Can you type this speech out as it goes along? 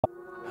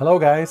Hello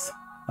guys,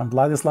 I'm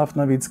Vladislav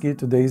Novickij.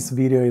 Today's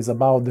video is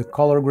about the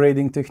color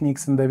grading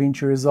techniques in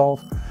Davinci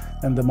Resolve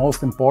and the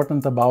most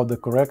important about the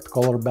correct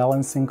color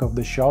balancing of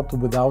the shot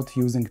without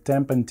using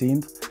temp and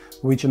tint,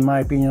 which in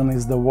my opinion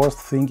is the worst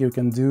thing you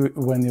can do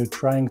when you're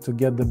trying to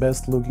get the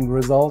best looking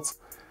results.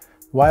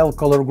 While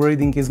color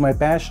grading is my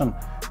passion,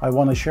 I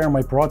want to share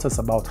my process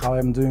about how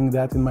I'm doing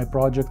that in my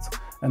projects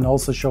and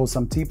also show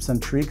some tips and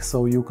tricks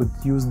so you could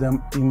use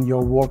them in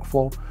your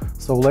workflow.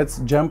 So let's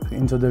jump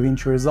into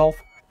Davinci Resolve.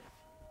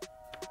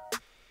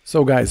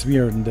 So guys, we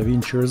are in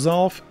Davinci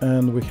Resolve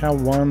and we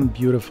have one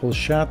beautiful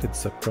shot.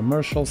 It's a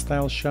commercial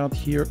style shot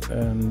here,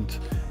 and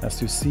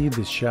as you see,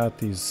 this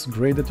shot is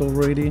graded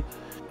already.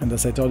 And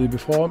as I told you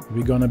before,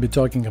 we're gonna be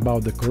talking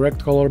about the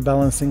correct color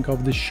balancing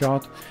of this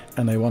shot,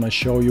 and I wanna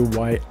show you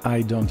why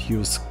I don't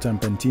use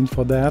temp and tint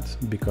for that,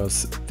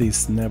 because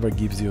this never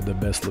gives you the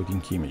best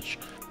looking image.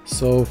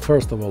 So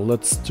first of all,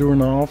 let's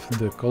turn off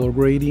the color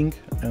grading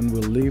and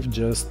we'll leave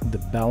just the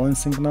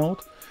balancing node.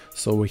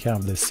 So we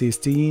have the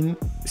CST in,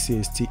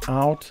 CST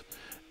out,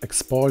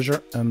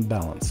 exposure and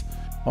balance.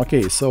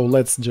 Okay, so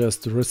let's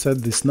just reset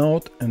this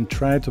node and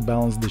try to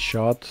balance the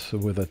shot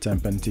with a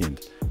temp and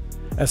tint.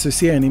 As you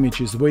see, an image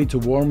is way too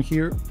warm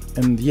here,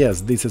 and yes,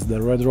 this is the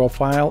red raw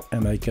file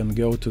and I can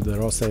go to the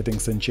raw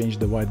settings and change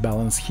the white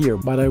balance here,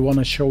 but I want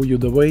to show you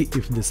the way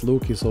if this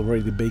look is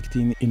already baked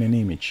in an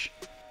image.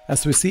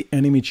 As we see,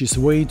 an image is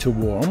way too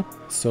warm,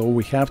 so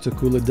we have to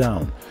cool it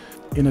down.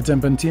 In a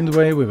temp and tint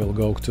way, we will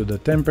go to the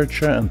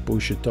temperature and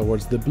push it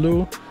towards the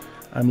blue.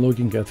 I'm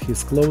looking at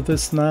his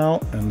clothes now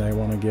and I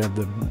want to get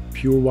the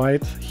pure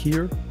white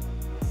here,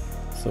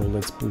 so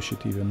let's push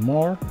it even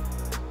more.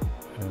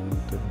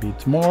 And a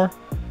bit more,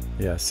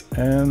 yes,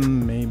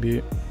 and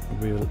maybe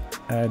we'll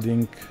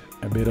adding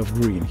a bit of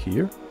green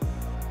here,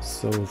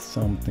 so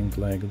something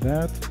like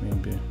that,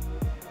 maybe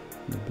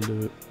the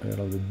blue a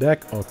little bit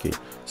back. Okay,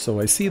 so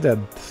I see that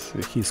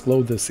his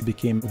clothes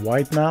became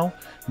white now,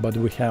 but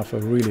we have a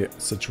really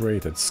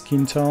saturated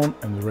skin tone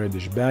and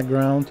reddish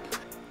background.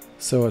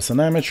 So as an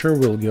amateur,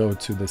 we'll go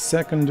to the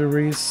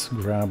secondaries,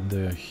 grab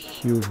the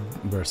hue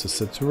versus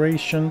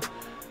saturation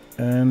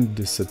and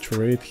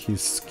desaturate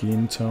his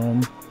skin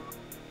tone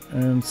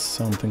and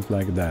something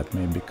like that.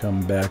 Maybe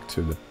come back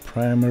to the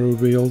primary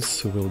wheels,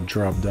 so we'll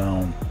drop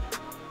down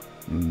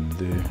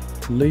the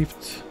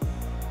lift,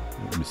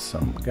 maybe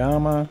some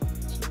gamma,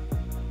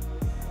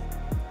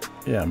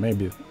 yeah,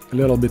 maybe a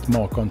little bit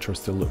more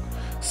contrasty look.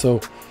 So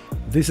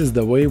this is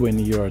the way when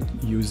you are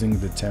using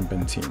the temp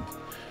and tint.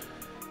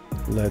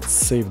 Let's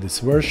save this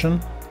version.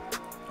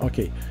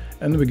 Okay,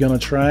 and we're gonna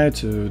try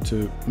to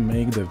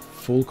make the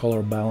full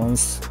color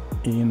balance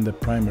in the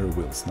primary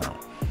wheels now,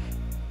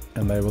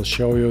 and I will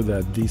show you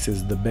that this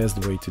is the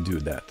best way to do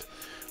that.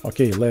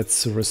 Okay,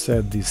 let's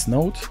reset this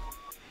node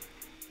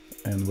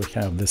and we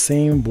have the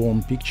same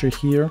warm picture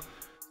here.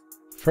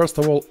 First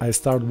of all, I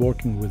start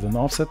working with an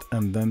offset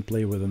and then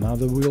play with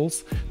another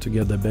wheels to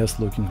get the best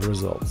looking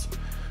results.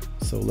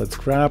 So let's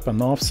grab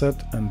an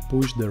offset and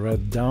push the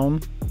red down.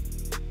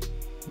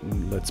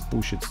 Let's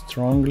push it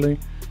strongly,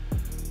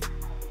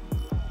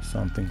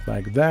 something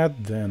like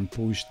that. Then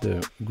push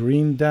the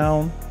green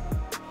down.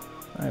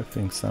 I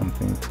think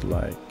something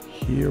like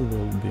here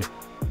will be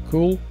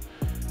cool,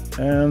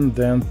 and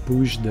then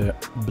push the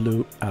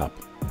blue up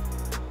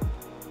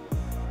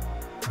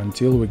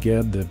until we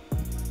get the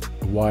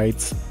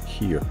whites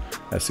here.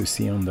 As you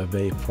see on the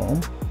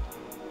waveform,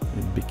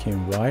 it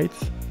became white.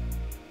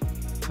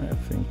 I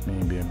think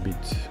maybe a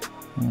bit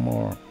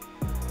more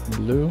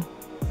blue,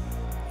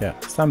 yeah,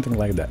 something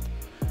like that.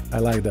 I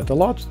like that a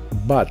lot,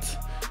 but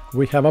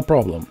we have a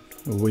problem.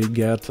 We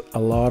get a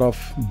lot of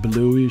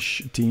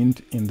bluish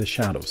tint in the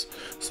shadows,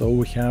 so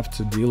we have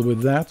to deal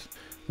with that.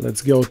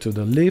 Let's go to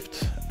the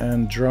lift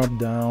and drop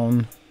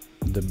down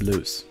the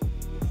blues.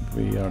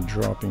 We are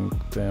dropping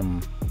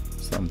them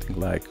something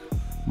like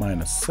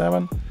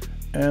 -7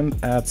 and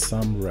add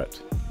some red,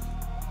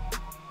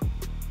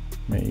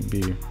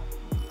 maybe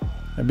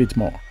a bit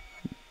more,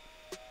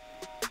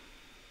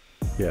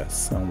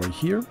 yes, somewhere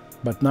here.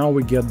 But now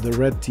we get the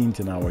red tint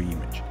in our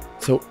image.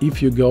 So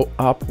if you go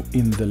up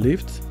in the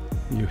lift,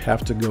 you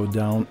have to go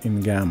down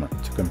in gamma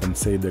to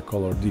compensate the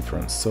color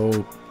difference.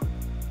 So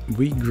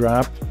we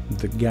grab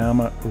the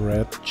gamma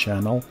red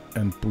channel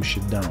and push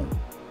it down,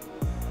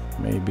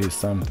 maybe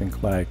something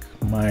like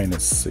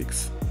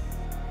 -6,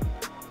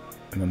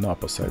 in an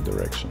opposite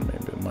direction,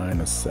 maybe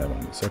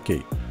 -7 is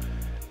okay.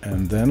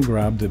 And then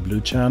grab the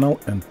blue channel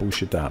and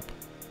push it up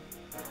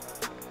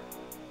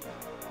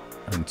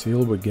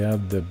until we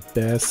get the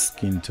best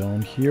skin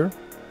tone here.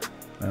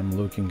 I'm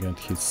looking at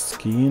his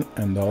skin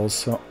and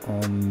also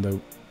on the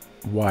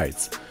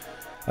whites.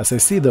 As I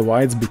see, the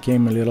whites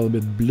became a little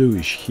bit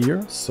bluish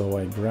here, so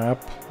I grab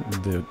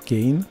the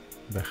gain,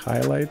 the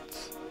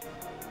highlight,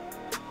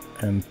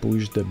 and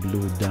push the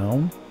blue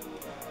down,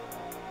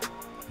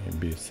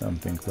 maybe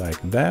something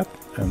like that,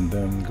 and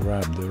then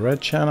grab the red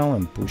channel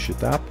and push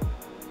it up,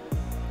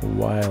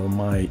 while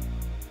my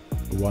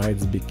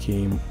whites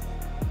became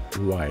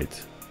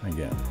white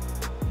again,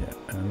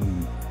 yeah,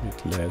 and a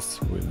bit less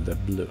with the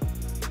blue.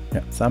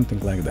 Yeah, something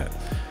like that.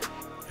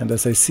 And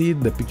as I see,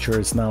 the picture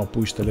is now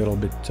pushed a little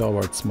bit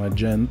towards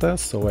magenta,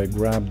 so I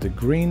grab the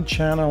green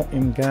channel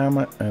in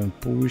gamma and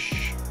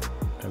push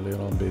a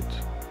little bit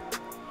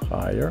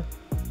higher.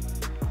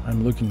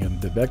 I'm looking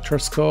at the vector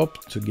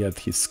scope to get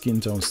his skin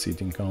tone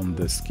sitting on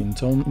the skin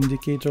tone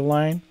indicator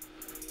line.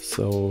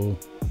 So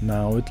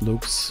now it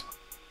looks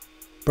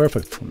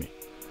perfect for me.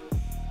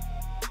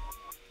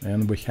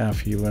 And we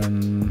have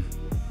even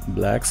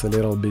blacks a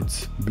little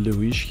bit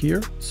bluish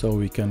here, so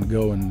we can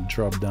go and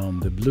drop down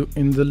the blue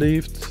in the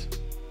lift.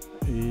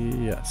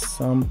 Yeah,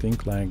 something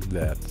like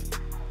that.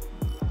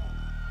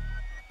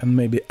 And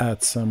maybe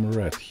add some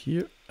red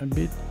here a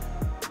bit.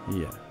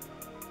 Yeah.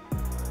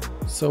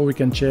 So we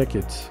can check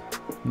it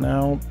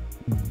now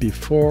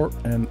before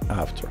and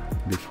after.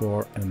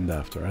 Before and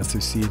after. As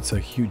you see, it's a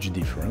huge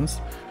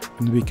difference.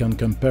 And we can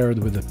compare it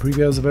with the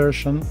previous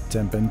version,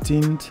 Temp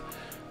Tint.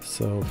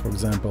 So, for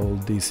example,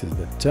 this is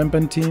the Temp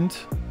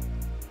Tint,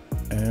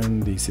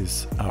 and this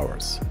is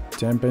ours.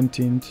 Temp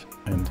Tint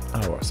and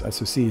ours. As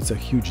you see, it's a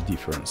huge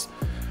difference.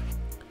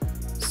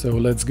 So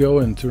let's go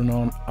and turn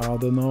on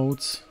other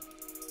nodes,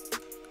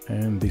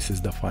 and this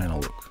is the final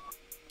look.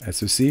 As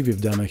you see,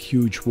 we've done a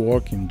huge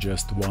work in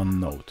just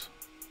one node.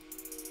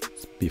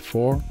 It's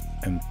before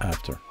and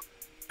after.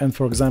 And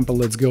for example,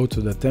 let's go to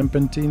the Temp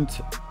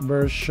Tint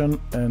version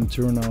and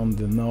turn on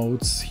the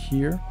nodes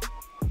here.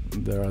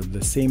 There are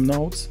the same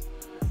nodes,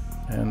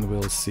 and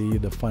we'll see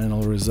the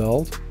final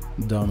result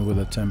done with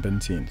a Temp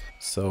Tint.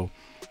 So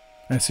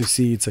as you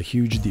see, it's a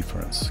huge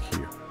difference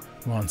here.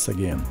 Once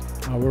again,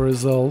 our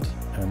result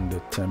and the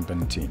Temp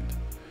Tint.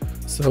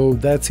 So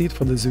that's it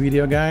for this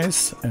video,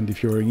 guys, and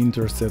if you're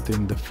interested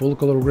in the full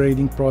color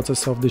grading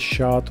process of the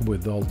shot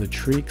with all the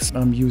tricks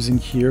I'm using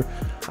here,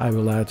 I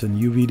will add a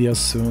new video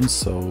soon,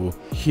 so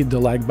hit the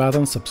like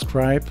button,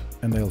 subscribe,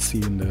 and I'll see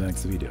you in the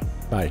next video.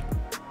 Bye!